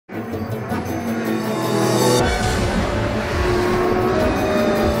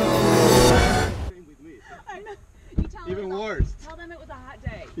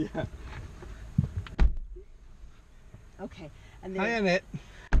Hi, Annette.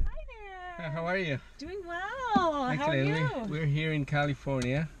 Hi there. How are you? Doing well. Excellent. How are you? We're here in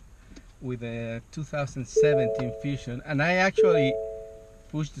California with a 2017 Fusion, and I actually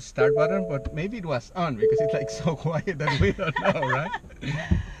pushed the start button, but maybe it was on because it's like so quiet that we don't know, right?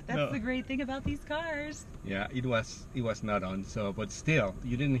 That's the great thing about these cars. Yeah, it was not on. So, but still,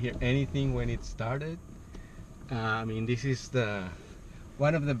 you didn't hear anything when it started. I mean, this is the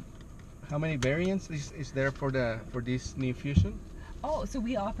one of the. How many variants is there for this new Fusion? Oh, so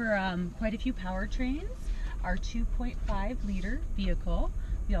we offer quite a few powertrains. Our 2.5 liter vehicle.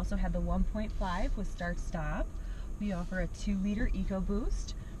 We also have the 1.5 with start-stop. We offer a 2 liter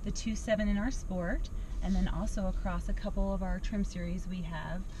EcoBoost, the 2.7 in our Sport, and then also across a couple of our trim series we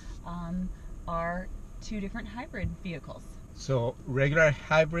have our 2 different hybrid vehicles. So regular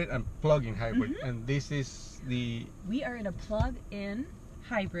hybrid and plug-in hybrid, and this is the. We are in a plug-in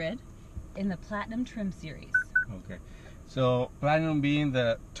hybrid in the Platinum trim series. Okay, so Platinum being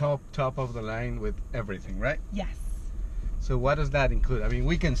the top of the line with everything, right? Yes. So what does that include? I mean,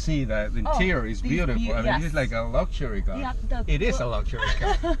 we can see that the interior is beautiful. I mean, this is like a luxury car. Yeah, it is a luxury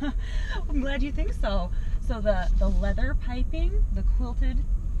car. I'm glad you think so. So the leather piping, the quilted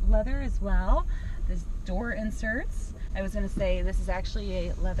leather as well, this door inserts. I was going to say this is actually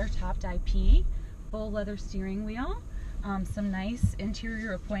a leather topped IP, full leather steering wheel, some nice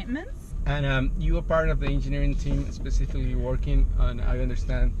interior appointments. And you are part of the engineering team specifically working on, I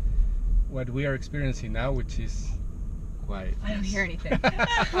understand, what we are experiencing now, which is quiet. I don't hear anything.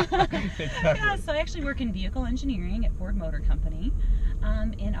 Exactly. Yeah, so I actually work in vehicle engineering at Ford Motor Company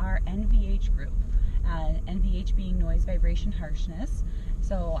in our NVH group. NVH being noise, vibration, harshness.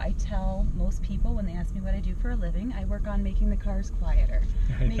 So I tell most people when they ask me what I do for a living, I work on making the cars quieter,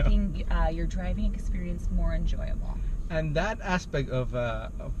 making your driving experience more enjoyable. And that aspect of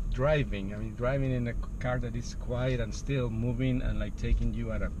driving, I mean, driving in a car that is quiet and still moving and like taking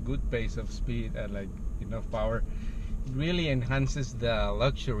you at a good pace of speed and like enough power, really enhances the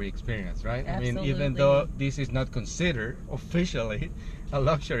luxury experience, right? Absolutely. I mean, even though this is not considered officially a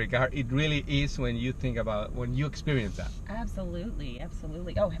luxury car, it really is when you think about, when you experience that. Absolutely,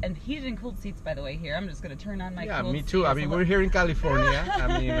 absolutely. Oh, and heated and cooled seats, by the way, here. I'm just going to turn on my Yeah, cooled me too. seats. I mean, we're here in California. I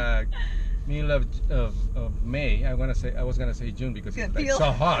mean, middle of May. I was gonna say June because it's like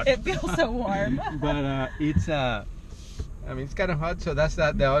so hot. It feels so warm. But it's I mean, it's kind of hot. So that's the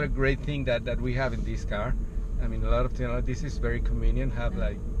other great thing that we have in this car. I mean, a lot of this is very convenient. Have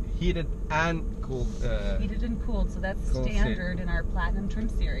like heated and cooled. Heated and cooled. So that's standard in our Platinum trim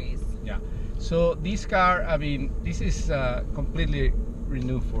series. Yeah. So this car, I mean, this is completely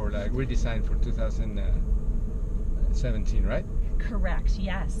renewed for like redesigned for 2017, right? Correct.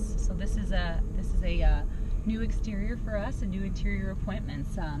 Yes. So this is a new exterior for us, and new interior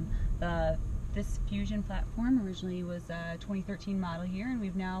appointments. This Fusion platform originally was a 2013 model year, and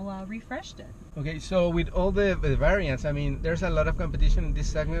we've now refreshed it. Okay. So with all the variants, I mean, there's a lot of competition in this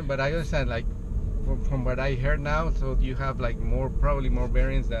segment, but I understand like from what I heard now, so you have like probably more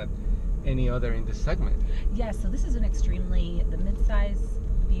variants than any other in this segment. Yes. So this is the mid-size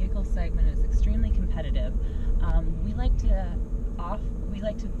vehicle segment is extremely competitive. We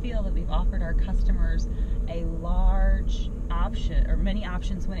like to feel that we've offered our customers a large option, or many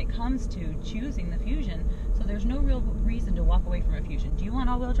options, when it comes to choosing the Fusion. So there's no real reason to walk away from a Fusion. Do you want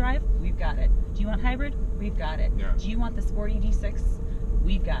all-wheel drive? We've got it. Do you want hybrid? We've got it. Yeah. Do you want the Sporty V6?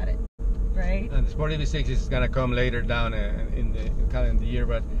 We've got it. Right? And the Sporty V6 is gonna come later down in the calendar year,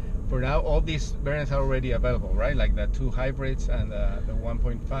 but for now, all these variants are already available, right? Like the 2 hybrids and the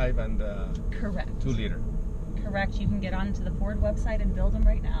 1.5 and the Correct. 2 liter. Correct. You can get onto the Ford website and build them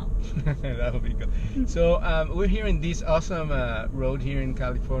right now. That would be good. So we're here in this awesome road here in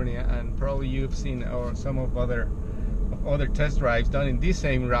California, and probably you've seen some of other test drives done in this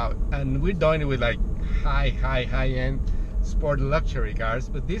same route, and we're doing it with like high-end sport luxury cars.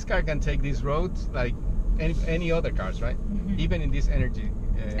 But this car can take these roads like any other cars, right? Even in this energy.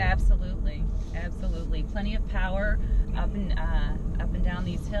 Absolutely, absolutely. Plenty of power up and down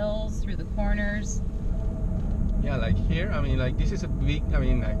these hills, through the corners. Yeah, like here, I mean, like this is a big, I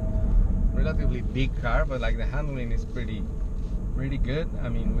mean, like relatively big car, but like the handling is pretty good. I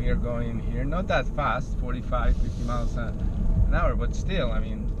mean, we are going here not that fast, 45, 50 miles an hour, but still, I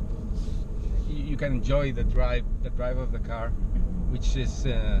mean, you can enjoy the drive of the car, which is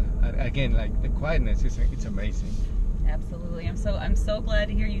again, like the quietness it's amazing. Absolutely. I'm so glad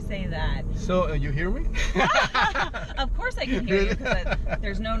to hear you say that. So you hear me? Of course I can hear you, because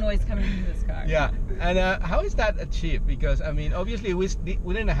there's no noise coming from this car. Yeah. And how is that achieved? Because I mean, obviously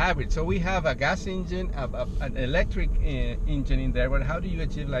within a hybrid, so we have a gas engine, an electric engine in there. But how do you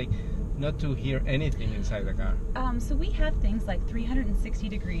achieve like not to hear anything inside the car? So we have things like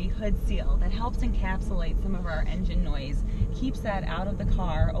 360-degree hood seal that helps encapsulate some of our engine noise, keeps that out of the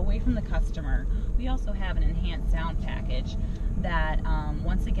car, away from the customer. We also have an enhanced sound package that,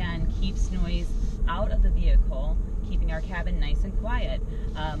 once again, keeps noise out of the vehicle, keeping our cabin nice and quiet.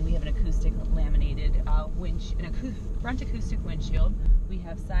 We have an acoustic laminated front acoustic windshield. We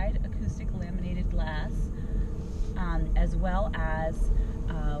have side acoustic laminated glass, as well as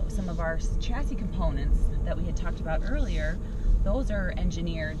some of our chassis components that we had talked about earlier. Those are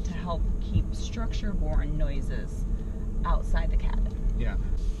engineered to help keep structure-borne noises outside the cabin. Yeah,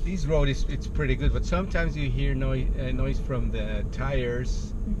 this road it's pretty good, but sometimes you hear noise from the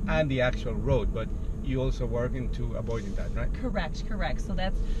tires and the actual road, but you also work into avoiding that, right? Correct. So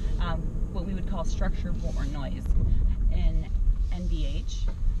that's what we would call structure-borne noise in NVH,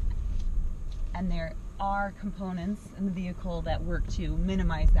 and there are components in the vehicle that work to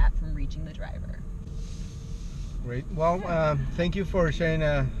minimize that from reaching the driver. Great. Well, thank you for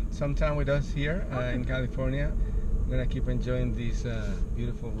sharing some time with us here in California. I'm gonna keep enjoying these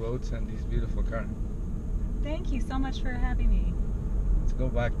beautiful roads and this beautiful car. Thank you so much for having me. Let's go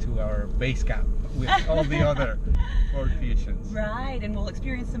back to our base camp with all the other Ford Fusions. Right, and we'll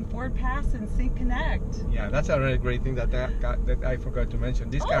experience some Ford Pass and Sync Connect. Yeah, that's a really great thing that I forgot to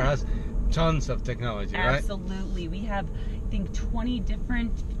mention. This car has tons of technology, right? Absolutely. We have, I think, 20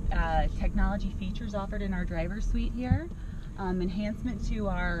 different technology features offered in our driver's suite here. Enhancement to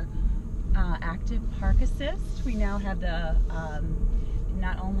our active park assist. We now have the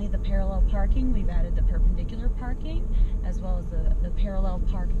not only the parallel parking, we've added the perpendicular parking, as well as the parallel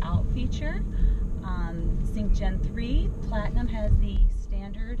park out feature. Sync Gen 3 Platinum has the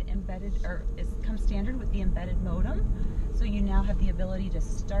standard embedded, or comes standard with the embedded modem. So you now have the ability to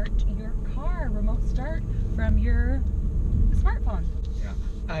start your car, remote start, from your smartphone. Yeah,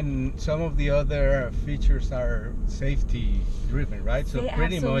 and some of the other features are safety driven, right? So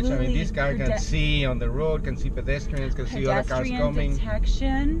pretty much, I mean, this car can see on the road, can see pedestrians, can see other cars coming. Pedestrian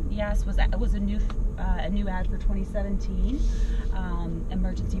detection, yes, was a new ad for 2017.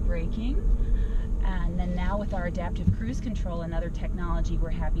 Emergency braking. And then now with our adaptive cruise control, another technology we're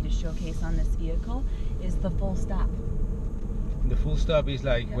happy to showcase on this vehicle is the full stop. The full stop is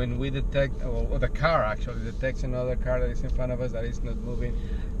like when we detect, or the car actually detects another car that is in front of us that is not moving.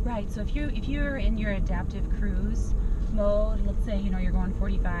 Right. So if you're in your adaptive cruise mode, let's say you're going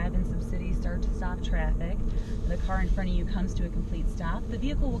 45 and some cities start to stop traffic, the car in front of you comes to a complete stop, the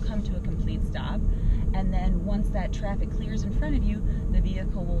vehicle will come to a complete stop, and then once that traffic clears in front of you, the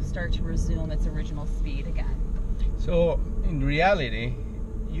vehicle will start to resume its original speed again. So in reality,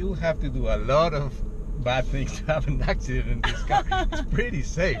 you'll have to do a lot of bad things to have an accident in this car. It's pretty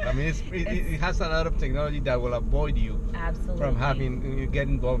safe. I mean, it has a lot of technology that will avoid you from get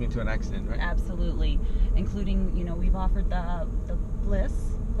involved into an accident, right? Absolutely, including we've offered the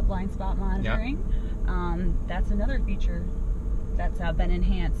Bliss, the blind spot monitoring. That's another feature that's been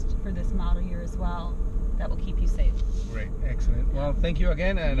enhanced for this model year as well. That will keep you safe. Great, excellent. Well, thank you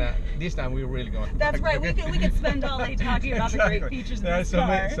again, and this time we're really going. That's right. We could spend all day talking about the great features of this car.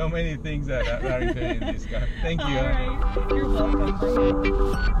 There are so many things that are included in this car. Thank you. All right, you're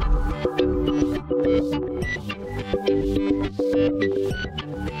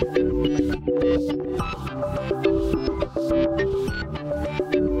welcome.